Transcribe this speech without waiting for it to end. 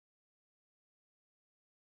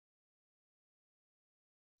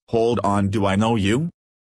Hold on, do I know you?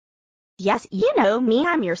 Yes, you know me,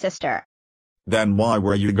 I'm your sister. Then why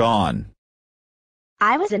were you gone?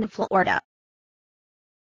 I was in Florida.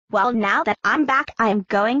 Well, now that I'm back, I'm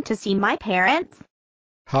going to see my parents.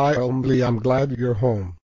 Hi Emily, I'm glad you're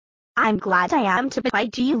home. I'm glad I am too, but why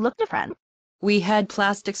do you look different? We had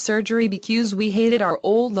plastic surgery because we hated our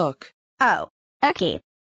old look. Oh, okay.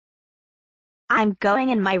 I'm going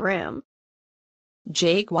in my room.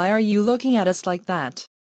 Jake, why are you looking at us like that?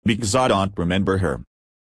 Because I don't remember her.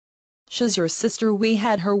 She's your sister. We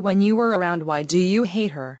had her when you were around. Why do you hate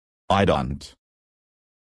her? I don't.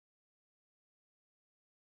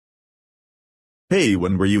 Hey,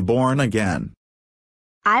 when were you born again?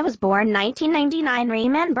 I was born 1999,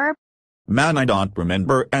 remember? Man, I don't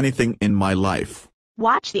remember anything in my life.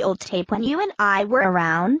 Watch the old tape when you and I were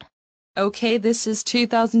around. Okay, this is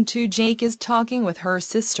 2002. Jake is talking with her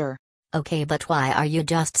sister. Okay, but why are you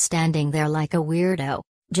just standing there like a weirdo?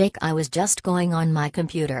 Jake, I was just going on my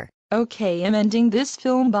computer. Okay, I'm ending this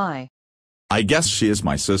film. Bye. I guess she is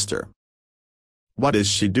my sister. What is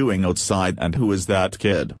she doing outside and who is that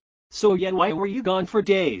kid? So yeah, why were you gone for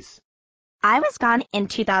days? I was gone in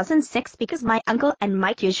 2006 because my uncle and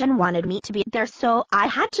my cousin wanted me to be there, so I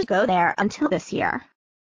had to go there until this year.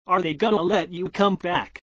 Are they gonna let you come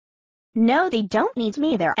back? No, they don't need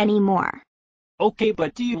me there anymore. Okay,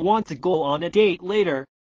 but do you want to go on a date later?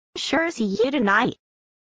 Sure, see you tonight.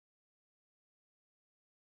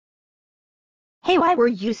 Hey, why were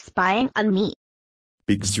you spying on me?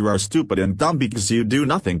 Because you are stupid and dumb, because you do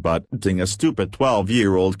nothing but ding a stupid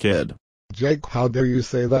 12-year-old kid. Jake, how dare you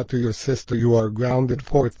say that to your sister? You are grounded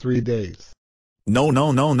for 3 days. No,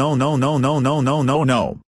 no, no, no, no, no, no, no, no, no,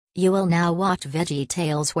 no. You will now watch Veggie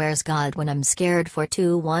Tales. Where's God when I'm scared for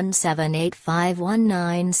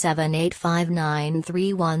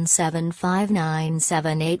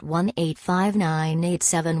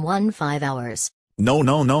 21785197859317597897818598715 hours. No,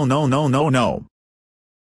 no, no, no, no, no, no.